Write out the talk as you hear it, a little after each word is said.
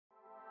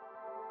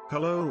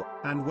Hello,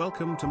 and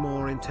welcome to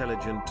More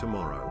Intelligent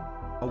Tomorrow,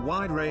 a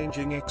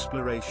wide-ranging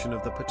exploration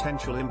of the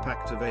potential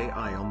impact of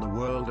AI on the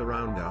world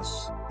around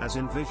us, as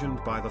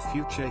envisioned by the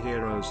future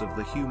heroes of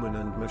the human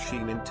and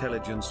machine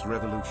intelligence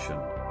revolution.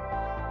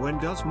 When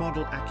does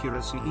model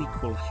accuracy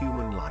equal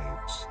human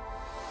lives?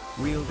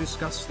 We'll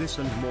discuss this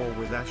and more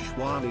with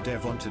Ashwani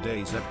Dev on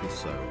today's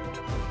episode.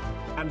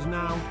 And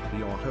now,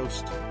 your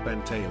host,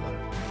 Ben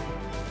Taylor.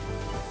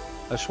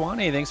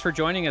 Ashwani, thanks for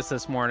joining us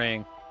this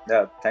morning.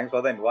 Yeah, thanks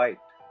for the invite.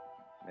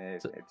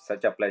 It's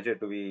such a pleasure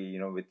to be,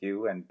 with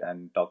you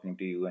and talking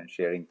to you and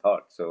sharing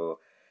thoughts. So,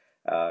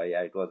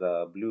 it was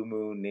a blue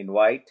moon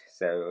invite.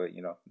 So,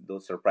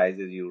 those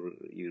surprises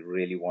you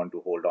really want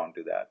to hold on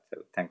to that.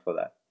 So, thanks for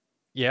that.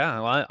 Yeah,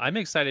 well, I'm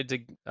excited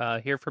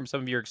to hear from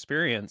some of your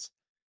experience.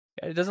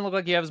 It doesn't look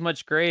like you have as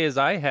much gray as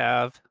I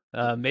have.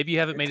 Maybe you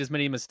haven't made as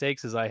many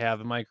mistakes as I have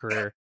in my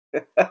career.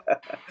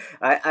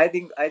 I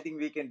think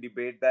we can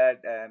debate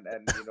that, and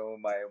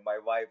my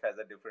wife has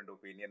a different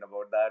opinion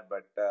about that,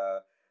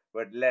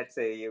 but let's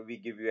say we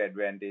give you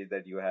advantage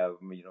that you have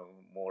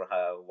more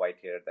white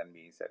hair than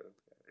me, so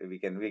we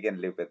can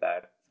live with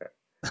that.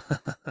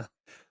 So.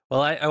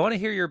 Well, I want to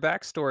hear your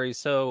backstory.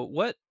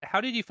 So,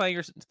 how did you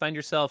find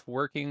yourself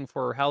working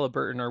for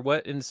Halliburton, or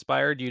what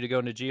inspired you to go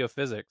into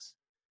geophysics?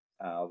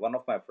 One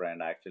of my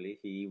friend actually,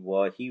 he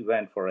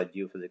went for a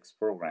geophysics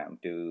program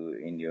to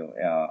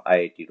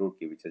IIT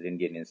Roorkee, which is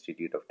Indian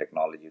Institute of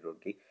Technology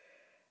Roorkee.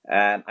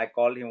 And I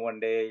called him one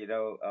day,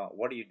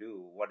 what do you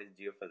do? What is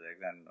geophysics?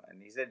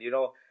 And he said,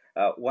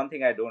 one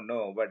thing I don't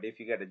know, but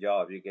if you get a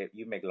job,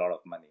 you make a lot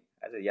of money.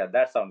 I said, yeah,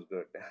 that sounds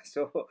good.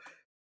 So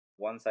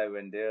once I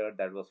went there,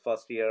 that was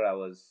first year. I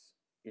was,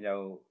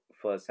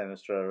 first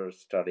semester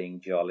studying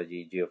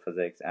geology,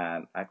 geophysics,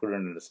 and I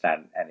couldn't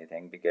understand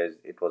anything because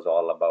it was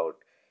all about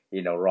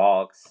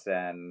rocks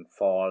and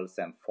faults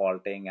and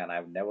faulting, and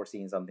I've never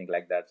seen something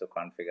like that, so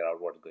can't figure out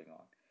what's going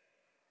on.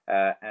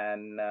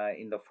 And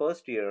in the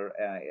first year,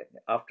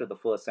 after the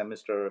first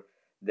semester,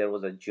 there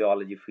was a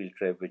geology field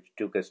trip which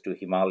took us to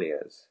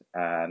Himalayas,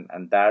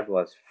 and that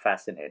was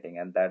fascinating,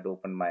 and that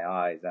opened my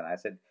eyes, and I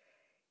said,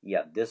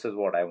 yeah, this is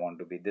what I want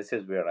to be. This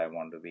is where I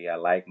want to be. I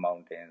like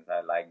mountains. I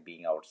like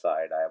being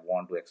outside. I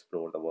want to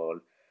explore the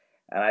world.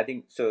 And I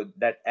think so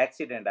that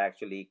accident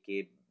actually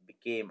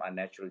became a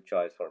natural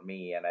choice for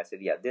me. And I said,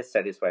 yeah, this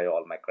satisfies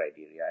all my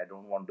criteria. I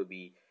don't want to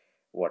be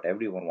what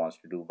everyone wants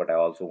to do, but I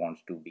also want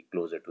to be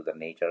closer to the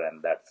nature.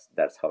 And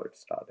that's how it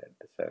started.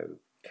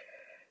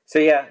 So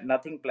yeah,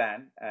 nothing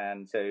planned.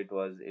 And so it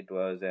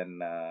was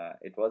an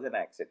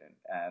accident.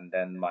 And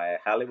then my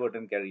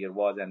Halliburton career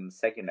was a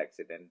second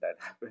accident that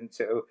happened.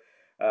 So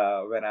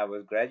when I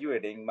was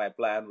graduating, my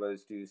plan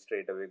was to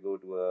straight away go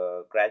to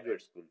a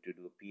graduate school to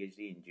do a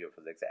PhD in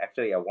geophysics.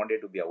 Actually, I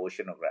wanted to be an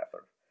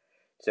oceanographer.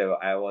 So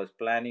I was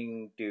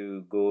planning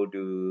to go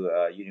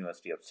to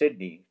University of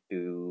Sydney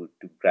to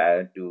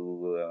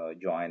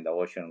join the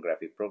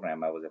oceanography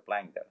program. I was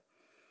applying there,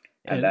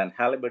 and then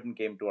Halliburton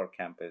came to our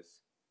campus.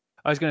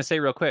 I was going to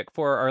say real quick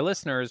for our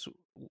listeners,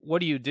 what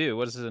do you do?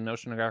 What does an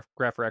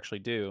oceanographer actually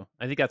do?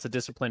 I think that's a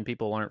discipline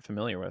people aren't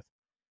familiar with.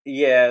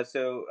 Yeah,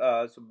 so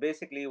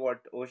basically, what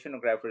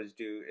oceanographers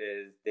do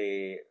is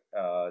they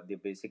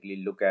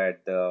basically look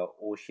at the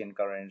ocean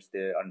currents.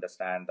 They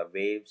understand the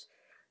waves.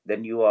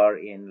 Then you are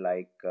in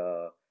like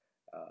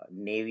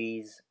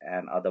navies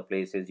and other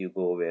places you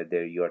go where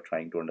there you are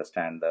trying to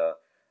understand the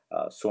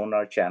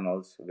sonar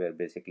channels, where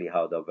basically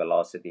how the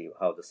velocity,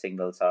 how the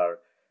signals are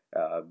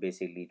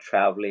basically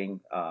traveling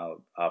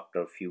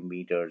after a few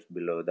meters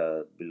below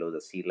the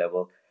sea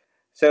level.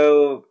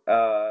 So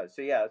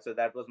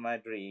that was my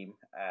dream,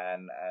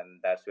 and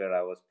that's where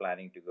I was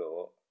planning to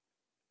go.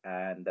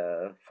 And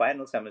the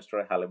final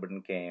semester,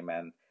 Halliburton came,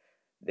 and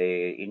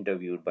they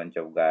interviewed a bunch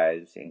of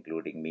guys,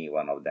 including me,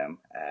 one of them,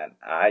 and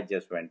I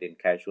just went in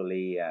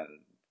casually, and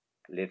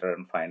later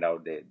on find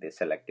out they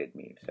selected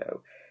me.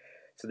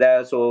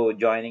 So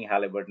joining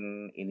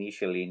Halliburton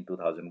initially in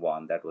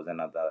 2001, that was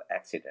another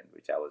accident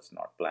which I was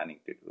not planning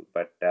to do,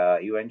 but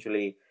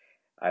eventually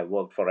I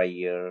worked for a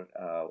year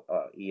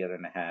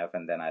and a half,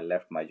 and then I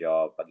left my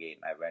job again.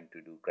 I went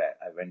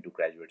to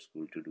graduate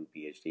school to do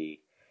PhD,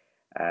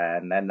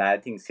 and I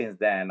think since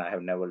then I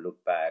have never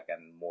looked back.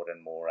 And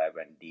more I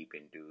went deep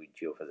into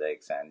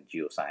geophysics and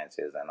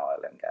geosciences and oil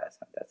and gas,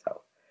 and that's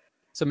how.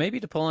 So maybe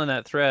to pull on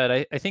that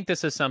thread, I think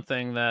this is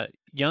something that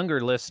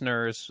younger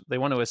listeners, they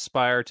want to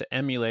aspire to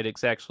emulate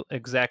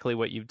exactly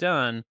what you've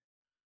done,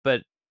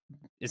 but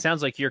it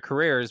sounds like your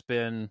career has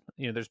been,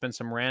 there's been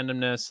some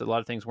randomness, a lot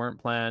of things weren't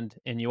planned,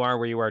 and you are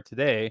where you are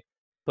today.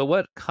 But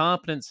what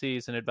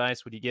competencies and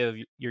advice would you give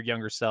your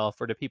younger self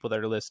or to people that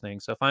are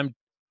listening? So if I'm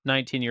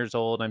 19 years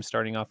old, I'm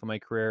starting off in my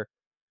career,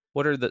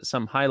 what are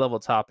some high-level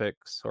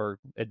topics or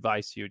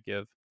advice you'd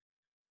give?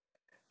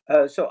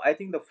 So I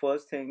think the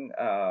first thing,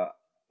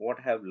 what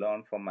I have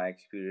learned from my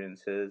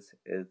experiences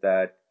is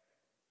that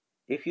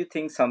if you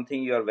think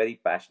something you are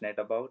very passionate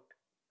about,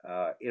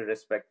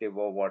 irrespective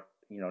of what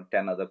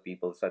 10 other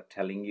people are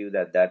telling you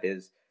that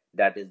is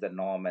the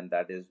norm and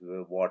that is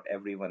what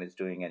everyone is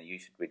doing and you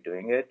should be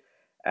doing it,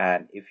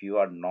 And if you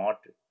are not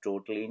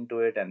totally into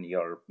it, and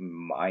your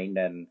mind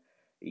and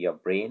your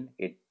brain,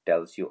 it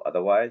tells you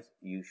otherwise,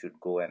 you should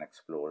go and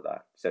explore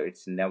that. So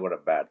it's never a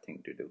bad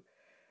thing to do.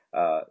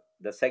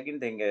 The second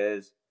thing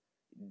is,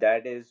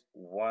 that is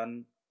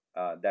one,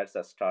 that's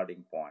a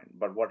starting point.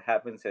 But what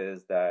happens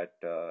is that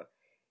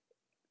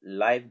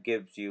life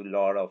gives you a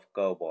lot of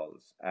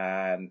curveballs,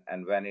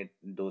 and when it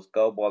those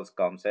curveballs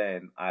comes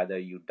in, either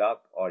you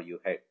duck or you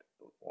hit.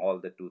 All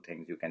the two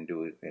things you can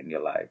do in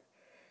your life.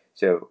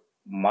 So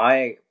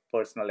my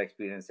personal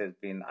experience has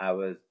been,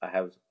 I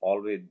have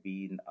always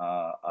been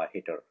a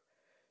hitter.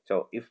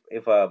 So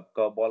if a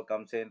curveball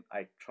comes in,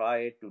 I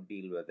try to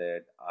deal with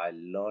it. I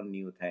learn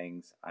new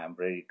things. I'm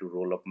ready to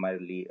roll up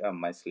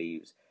my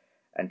sleeves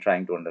and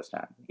trying to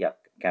understand. Yeah,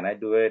 can I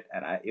do it?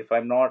 And if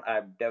I'm not,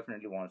 I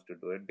definitely wants to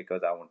do it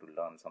because I want to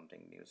learn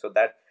something new. So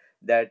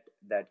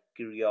that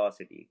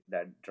curiosity,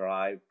 that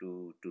drive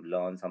to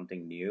learn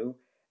something new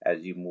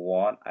as you move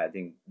on, I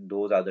think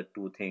those are the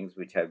two things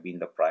which have been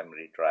the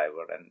primary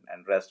driver,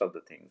 and rest of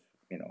the things,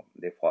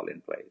 they fall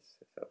in place.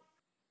 So.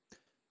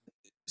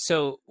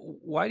 So,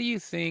 why do you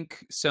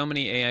think so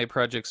many AI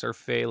projects are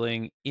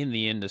failing in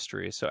the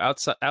industry? So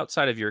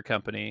outside of your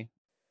company,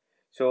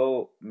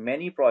 So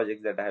many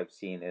projects that I have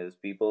seen is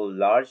people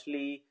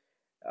largely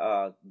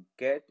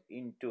get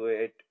into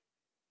it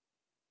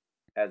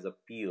as a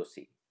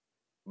POC,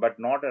 but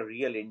not a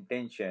real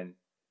intention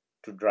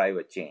to drive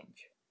a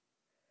change.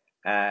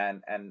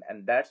 And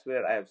that's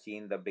where I have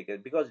seen the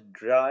biggest, because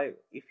drive,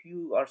 if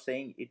you are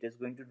saying it is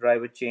going to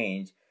drive a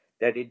change,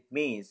 that it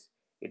means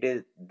it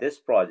is this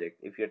project.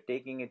 If you're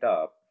taking it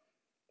up,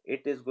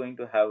 it is going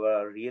to have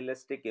a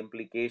realistic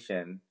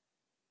implication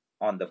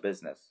on the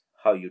business,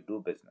 how you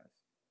do business.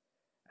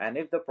 And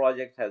if the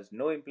project has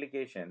no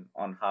implication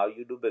on how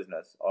you do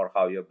business, or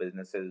how your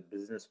business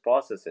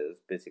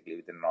processes basically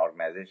within an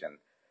organization,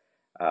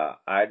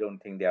 I don't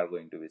think they are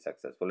going to be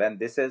successful. And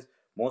this is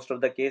most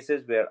of the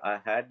cases where I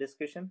had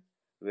discussion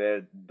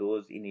where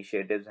those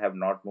initiatives have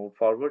not moved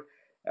forward.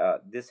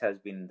 This has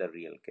been the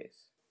real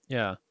case.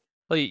 yeah.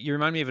 Well, you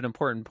remind me of an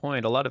important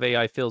point. A lot of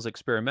AI feels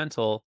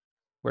experimental,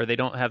 where they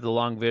don't have the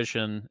long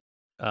vision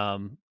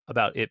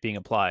about it being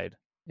applied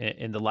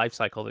in the life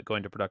cycle that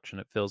going to production.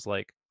 It feels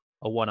like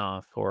a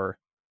one-off, or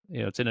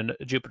it's in a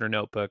Jupyter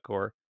notebook,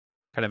 or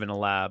kind of in a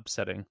lab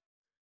setting.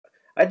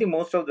 I think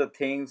most of the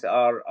things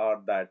are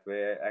that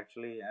way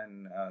actually,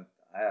 and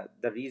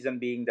the reason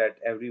being that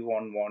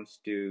everyone wants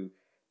to.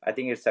 I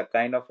think it's a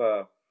kind of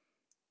a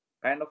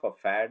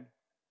fad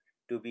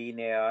to be in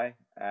AI,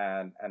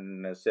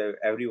 and so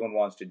everyone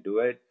wants to do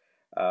it.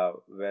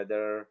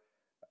 Whether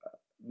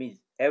means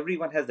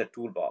everyone has the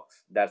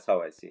toolbox. That's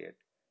how I see it.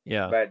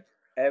 Yeah, But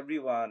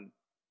everyone,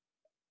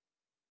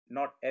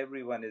 not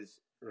everyone is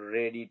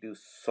ready to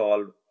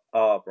solve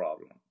a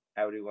problem.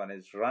 Everyone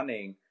is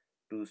running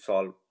to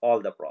solve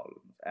all the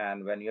problems,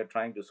 and when you're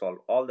trying to solve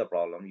all the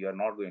problems, you're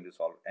not going to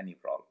solve any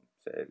problem.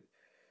 So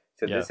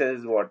yeah, this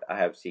is what I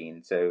have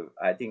seen. So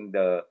I think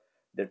the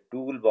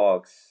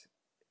toolbox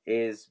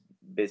is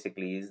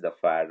basically is the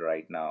fad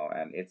right now,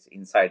 and it's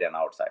inside and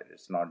outside.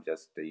 It's not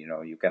just,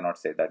 you cannot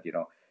say that,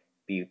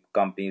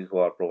 companies who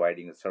are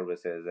providing the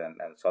services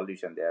and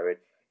solution, they have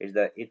it.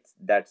 It's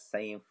that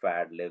same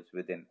fad lives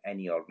within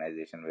any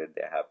organization where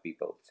they have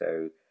people.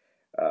 So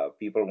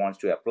people wants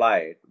to apply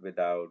it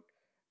without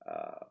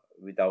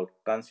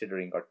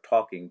considering or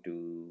talking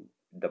to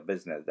the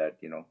business, that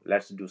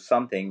let's do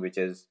something which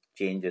is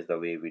changes the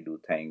way we do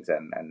things,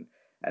 and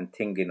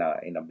think in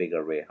a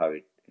bigger way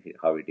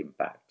how it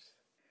impacts.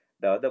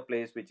 The other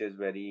place which is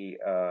very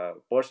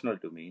personal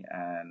to me,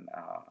 and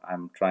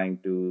I'm trying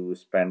to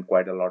spend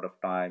quite a lot of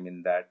time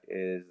in, that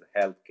is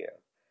healthcare.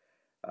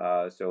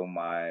 So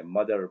my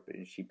mother,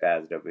 she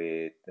passed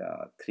away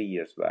 3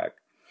 years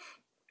back,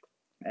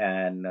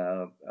 and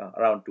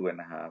around two and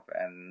a half,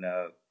 and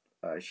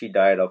she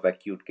died of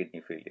acute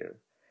kidney failure.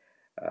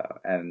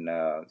 And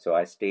so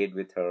I stayed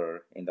with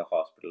her in the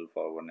hospital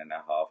for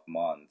 1.5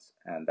 months,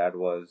 and that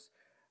was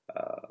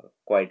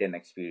quite an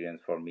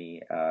experience for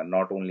me.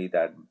 Not only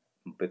that,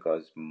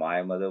 because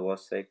my mother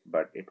was sick,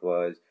 but it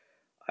was,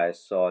 I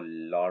saw a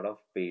lot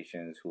of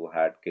patients who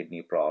had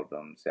kidney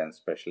problems, and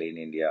especially in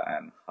India,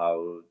 and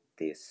how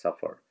they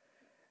suffer.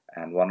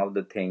 And one of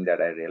the things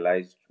that I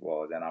realized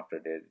was, and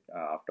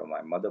after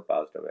my mother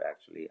passed away,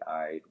 actually,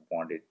 I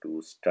wanted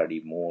to study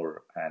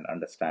more and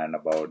understand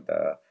about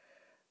the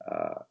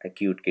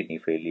acute kidney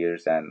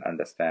failures, and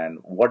understand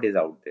what is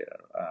out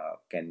there.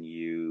 Can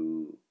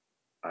you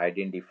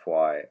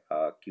identify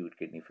acute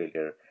kidney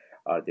failure?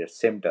 Are there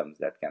symptoms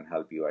that can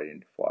help you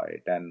identify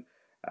it? And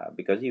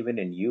because even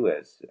in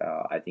US,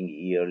 I think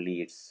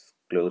yearly it's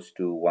close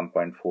to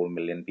 1.4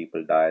 million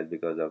people die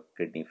because of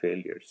kidney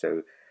failure.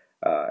 So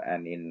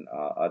and in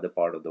other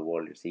part of the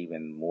world, it's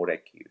even more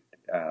acute.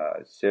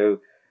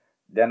 So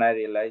then I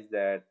realized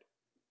that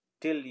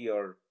till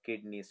your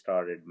kidney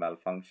started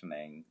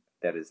malfunctioning,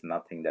 there is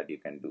nothing that you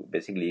can do.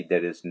 Basically,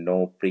 there is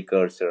no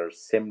precursor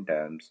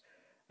symptoms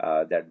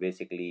that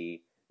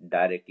basically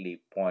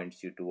directly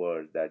points you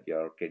towards that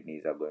your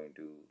kidneys are going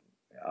to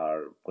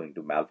are going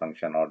to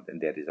malfunction, or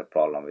there is a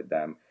problem with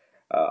them.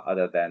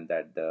 Other than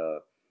that,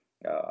 the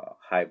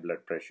high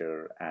blood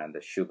pressure and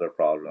the sugar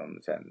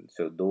problems, and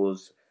so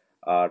those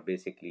are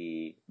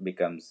basically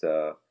becomes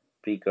a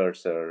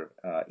precursor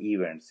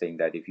event, saying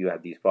that if you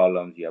have these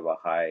problems, you have a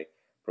high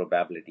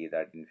probability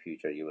that in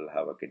future you will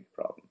have a kidney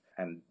problem.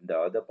 And the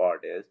other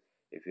part is,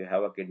 if you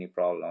have a kidney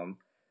problem,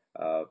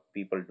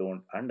 people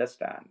don't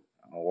understand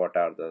what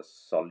are the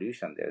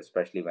solution there,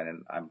 especially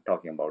when I'm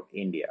talking about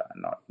India,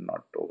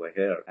 not over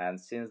here. And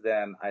since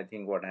then, I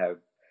think what I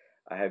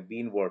have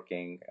been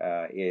working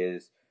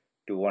is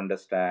to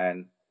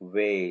understand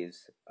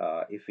ways,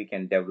 if we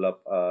can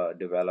develop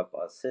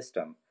a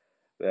system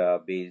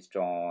based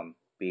on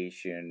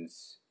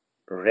patients'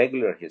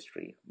 regular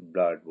history,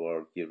 blood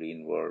work,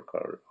 urine work,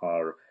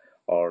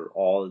 or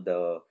all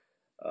the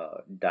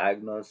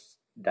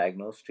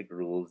diagnostic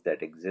rules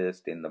that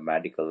exist in the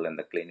medical and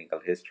the clinical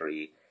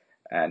history,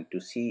 and to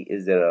see,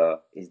 is there a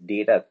is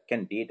data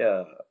can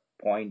data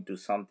point to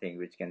something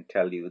which can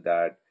tell you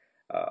that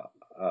uh,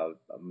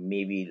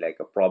 maybe like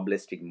a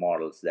probabilistic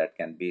models that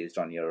can, based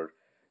on your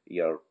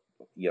your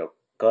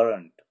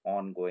current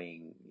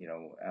ongoing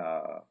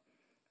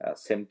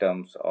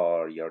symptoms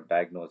or your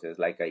diagnosis,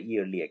 like a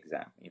yearly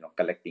exam,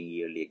 collecting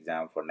yearly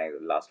exam for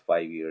last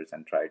 5 years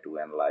and try to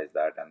analyze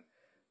that and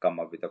come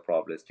up with a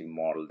probabilistic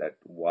model that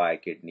why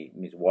kidney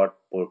means what,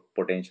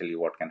 potentially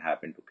what can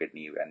happen to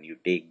kidney when you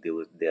take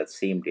their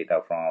same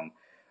data from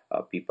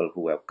people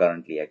who have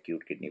currently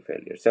acute kidney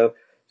failure. So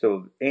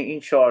in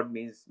short,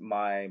 means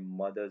my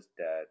mother's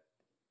death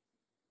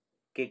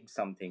kicked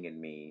something in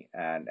me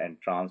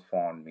and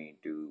transformed me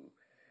to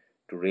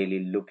really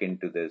look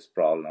into this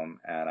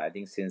problem. And I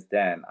think since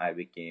then I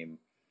became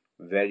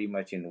very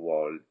much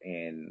involved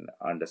in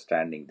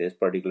understanding this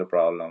particular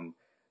problem,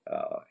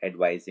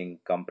 advising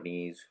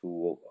companies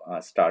who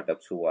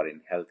startups who are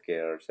in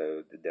healthcare.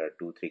 So there are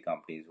 2 3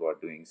 companies who are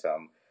doing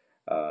some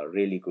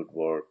really good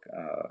work,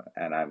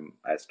 and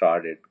I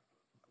started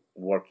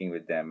working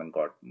with them and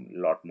got a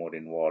lot more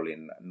involved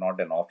in not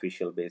an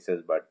official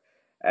basis, but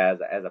as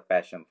a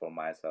passion for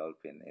myself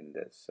in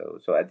this.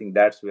 So I think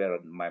that's where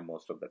my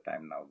most of the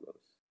time now goes.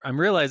 I'm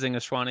realizing,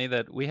 Ashwani,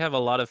 that we have a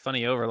lot of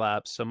funny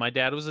overlaps. So my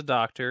dad was a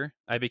doctor.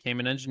 I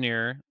became an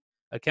engineer,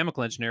 a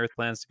chemical engineer with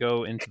plans to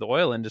go into the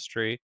oil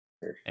industry.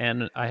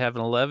 And I have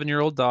an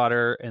 11-year-old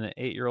daughter and an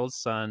 8-year-old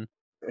son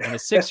and a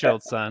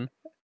 6-year-old son.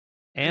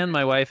 And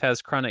my wife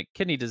has chronic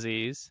kidney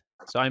disease.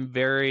 So I'm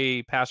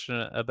very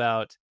passionate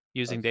about I'm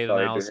using data sorry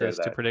to hear analysis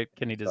to that. predict I'm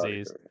kidney sorry to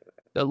disease.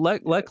 hear that.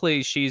 Yes.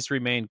 Luckily, she's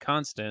remained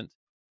constant,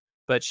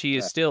 but she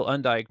is Right. still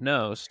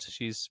undiagnosed.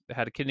 She's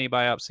had a kidney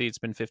biopsy. It's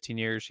been 15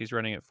 years. She's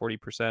running at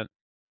 40%.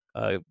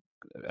 Uh,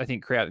 I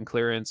think creatinine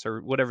clearance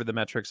or whatever the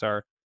metrics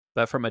are.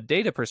 But from a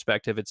data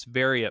perspective, it's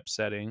very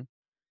upsetting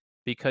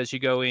because you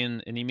go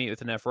in and you meet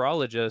with a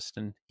nephrologist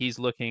and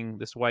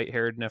this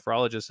white-haired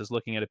nephrologist is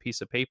looking at a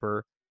piece of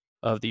paper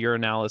of the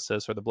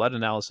urinalysis or the blood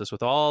analysis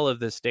with all of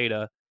this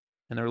data,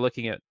 and they're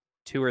looking at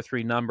 2 or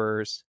 3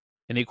 numbers,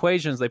 and the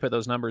equations they put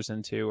those numbers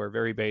into are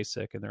very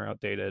basic and they're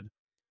outdated.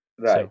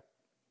 Right.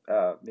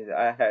 So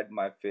I had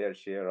my fair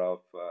share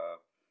of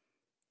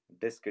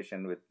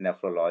discussion with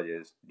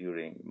nephrologists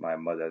during my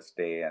mother's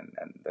stay, and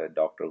the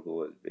doctor who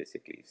was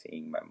basically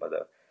seeing my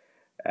mother,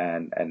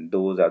 and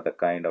those are the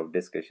kind of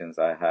discussions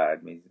I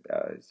had.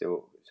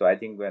 So I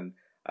think when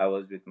I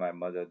was with my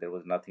mother, there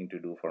was nothing to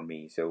do for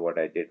me. So what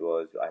I did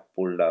was I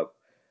pulled up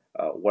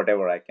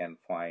whatever I can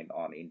find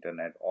on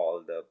internet,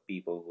 all the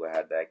people who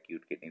had the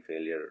acute kidney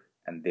failure,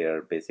 and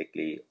they're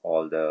basically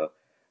all the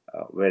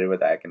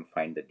wherever I can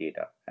find the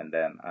data, and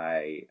then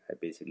I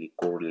basically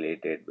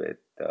correlated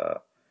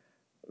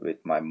with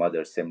my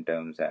mother's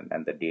symptoms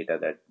and the data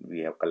that we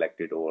have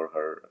collected over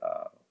her,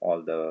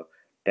 all the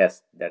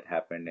tests that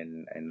happened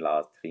in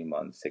last 3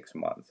 months, 6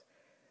 months.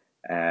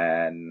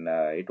 And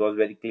it was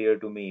very clear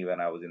to me when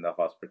I was in the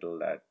hospital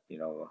that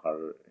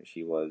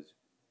she was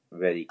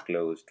very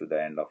close to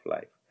the end of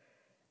life.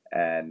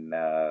 And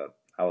I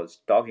was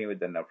talking with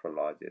the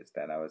nephrologist,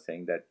 and I was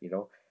saying that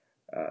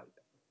uh,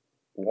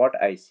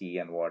 what I see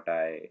and what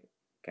I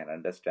can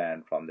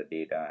understand from the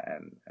data,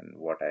 and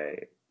what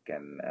I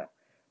can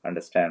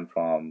understand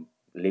from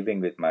living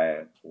with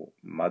my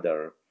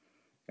mother,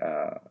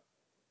 uh,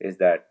 is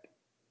that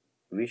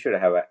we should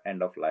have an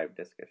end of life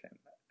discussion.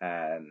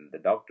 And the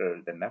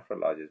doctor, the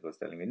nephrologist, was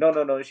telling me, no,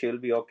 no, no, she'll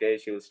be okay.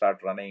 She'll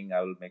start running.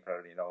 I will make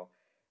her,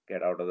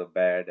 get out of the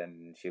bed,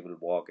 and she will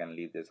walk and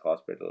leave this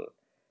hospital.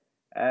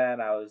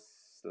 And I was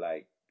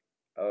like,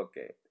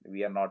 okay,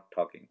 we are not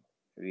talking.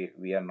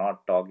 We are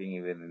not talking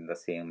even in the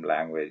same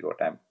language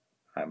what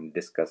I'm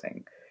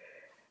discussing.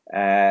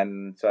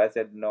 And so I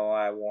said, no,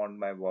 I want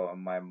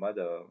my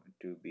mother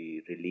to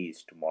be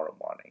released tomorrow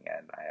morning.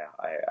 And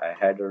I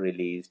had her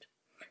released.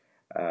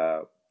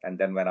 Uh, and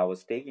then when I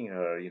was taking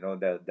her,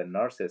 the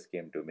nurses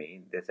came to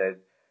me.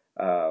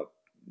 Uh,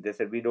 they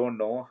said, we don't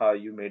know how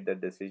you made the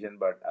decision,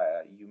 but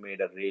you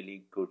made a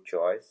really good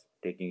choice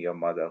taking your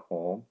mother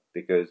home,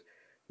 because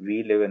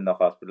we live in the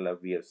hospital.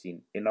 We have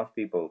seen enough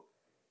people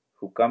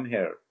who come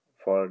here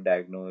for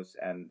diagnose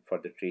and for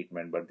the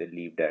treatment, but they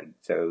leave dead.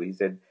 So he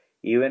said,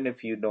 even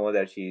if you know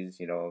that she's,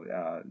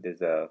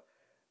 there's a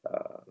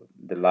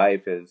the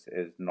life is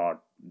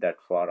not that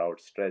far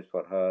outstretched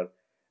for her.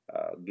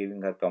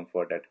 Giving her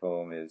comfort at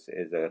home is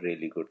a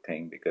really good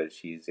thing, because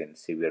she's in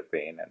severe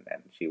pain,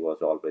 and she was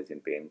always in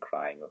pain,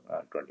 crying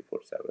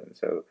 24/7.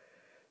 So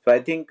I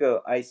think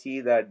I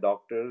see that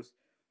doctors,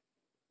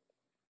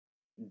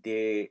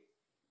 they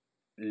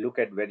look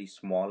at very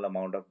small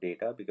amount of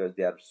data because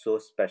they are so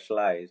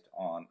specialized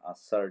on a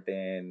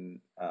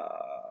certain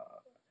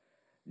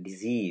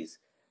disease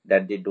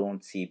that they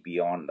don't see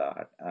beyond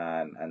that.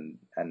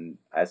 And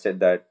I said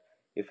that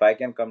if I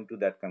can come to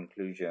that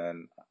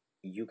conclusion,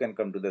 you can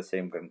come to the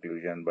same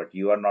conclusion, but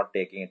you are not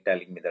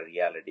telling me the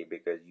reality,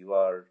 because you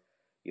are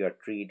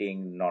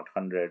treating not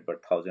 100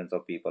 but thousands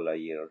of people a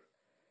year.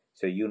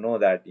 So you know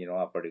that,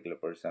 a particular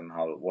person,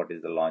 how, what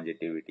is the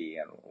longevity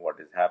and what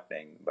is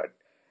happening, but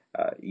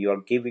you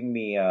are giving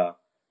me a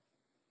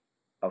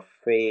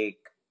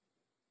fake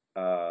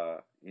uh,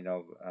 you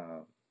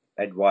know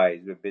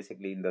advice,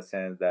 basically, in the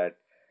sense that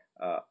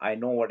I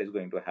know what is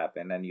going to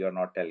happen, and you're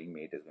not telling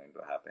me it is going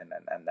to happen,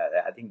 and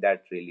I think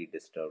that really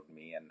disturbed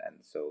me, and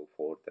so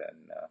forth.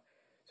 And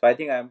so I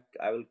think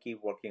I will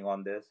keep working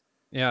on this.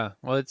 Yeah,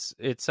 well,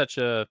 it's such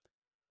a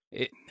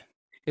it,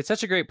 it's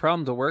such a great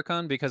problem to work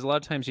on, because a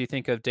lot of times you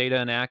think of data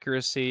and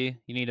accuracy.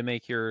 You need to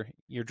make your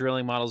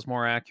drilling models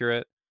more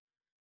accurate.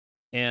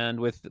 And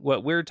with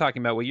what we're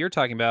talking about, what you're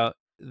talking about,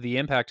 the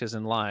impact is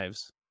in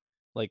lives.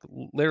 Like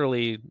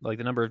literally, like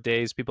the number of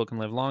days people can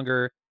live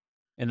longer,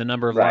 and the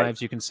number of Right.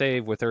 lives you can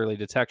save with early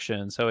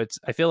detection. So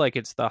I feel like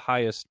it's the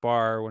highest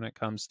bar when it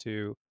comes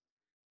to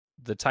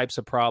the types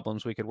of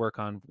problems we could work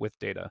on with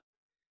data.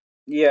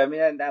 Yeah, I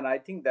mean, and I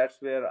think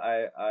that's where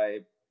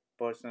I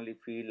personally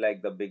feel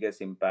like the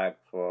biggest impact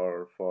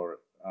for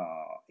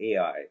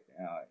AI,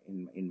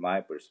 in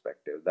my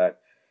perspective, that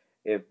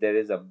if there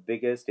is a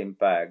biggest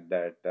impact,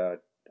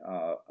 that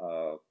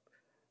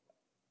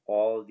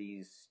all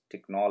these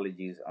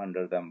technologies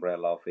under the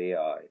umbrella of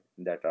AI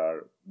that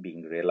are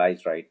being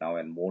realized right now,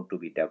 and more to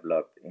be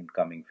developed in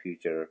coming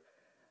future,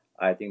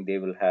 I think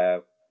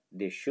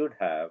they should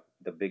have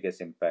the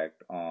biggest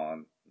impact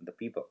on the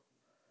people,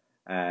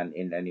 and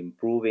in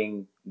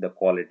improving the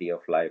quality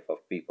of life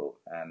of people.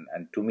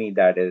 And to me,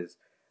 that is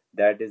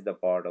the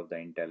part of the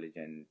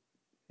intelligent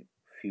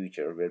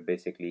future, where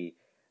basically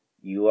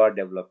you are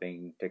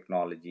developing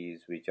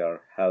technologies which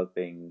are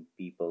helping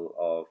people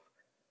of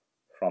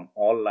from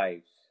all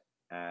lives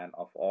and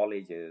of all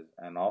ages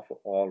and of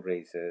all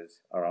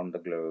races around the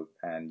globe,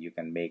 and you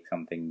can make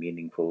something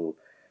meaningful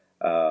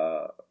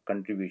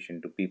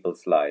contribution to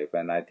people's life.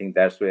 And I think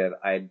that's where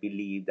I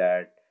believe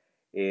that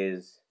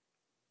is,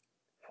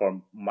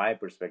 from my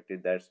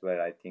perspective, that's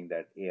where I think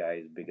that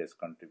AI's biggest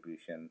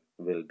contribution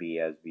will be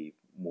as we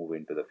move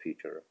into the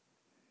future.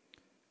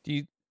 Do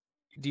you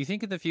do you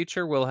think in the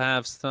future we'll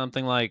have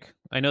something like,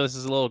 I know this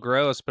is a little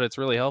gross, but it's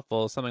really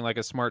helpful, something like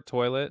a smart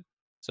toilet?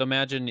 So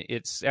imagine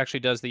it's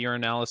actually does the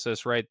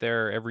urinalysis right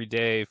there every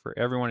day for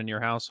everyone in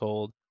your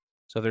household.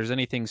 So if there's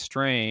anything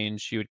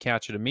strange, you would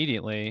catch it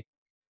immediately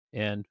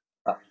and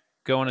Uh,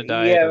 go on a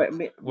diet yeah,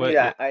 of what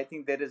it, I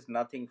think there is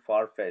nothing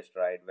far fetched,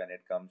 right, when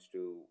it comes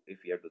to,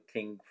 if you have to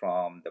think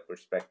from the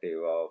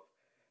perspective of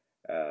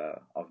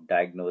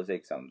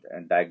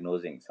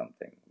diagnosing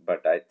something.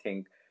 But I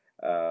think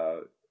uh,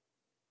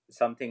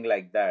 something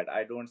like that,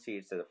 I don't see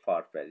it as a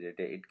far fetched.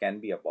 It can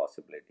be a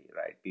possibility,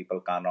 right? People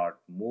cannot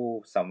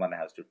move, someone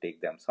has to take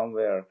them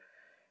somewhere.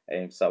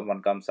 And if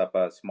someone comes up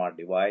a smart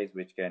device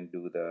which can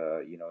do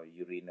the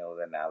urinal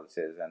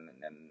analysis and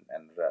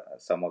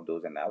some of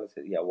those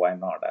analysis, yeah, why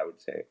not, I would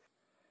say.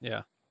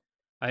 yeah.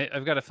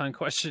 I've got a fun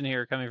question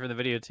here coming from the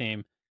video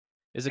team.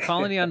 Is a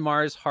colony on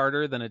Mars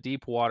harder than a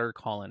deep water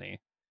colony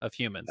of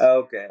humans?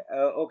 Okay,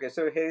 okay.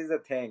 So here's the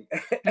thing,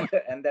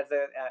 and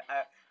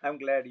I'm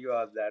glad you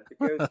asked that,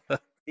 because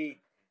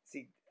see,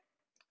 see,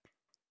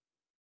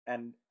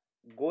 and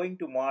going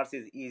to Mars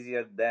is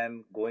easier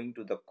than going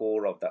to the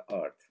core of the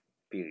Earth.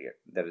 Period.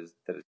 There is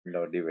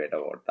no debate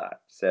about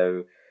that.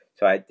 So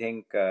I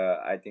think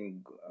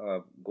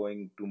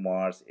going to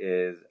Mars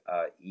is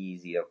a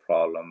easier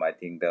problem. I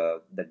think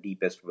the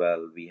deepest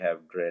well we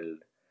have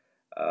drilled,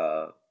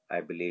 uh, I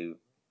believe,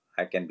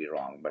 I can be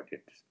wrong, but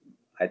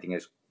I think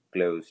it's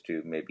close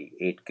to maybe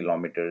 8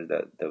 kilometers.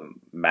 The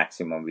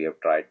maximum we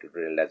have tried to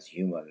drill as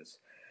humans.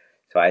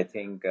 So I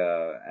think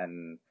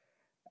and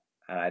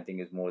I think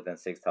it's more than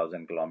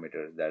 6,000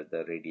 kilometers. That's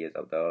the radius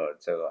of the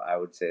Earth. So I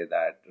would say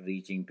that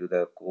reaching to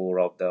the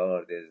core of the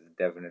Earth is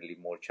definitely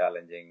more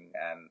challenging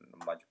and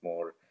much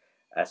more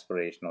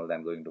aspirational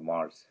than going to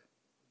Mars.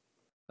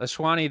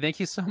 Ashwani, thank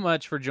you so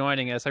much for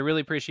joining us. I really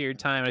appreciate your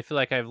time. I feel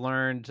like I've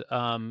learned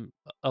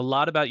a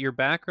lot about your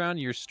background,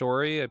 your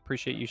story. I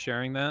appreciate you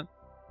sharing that,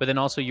 but then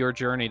also your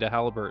journey to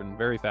Halliburton.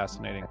 Very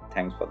fascinating.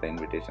 Thanks for the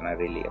invitation. I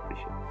really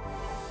appreciate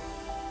it.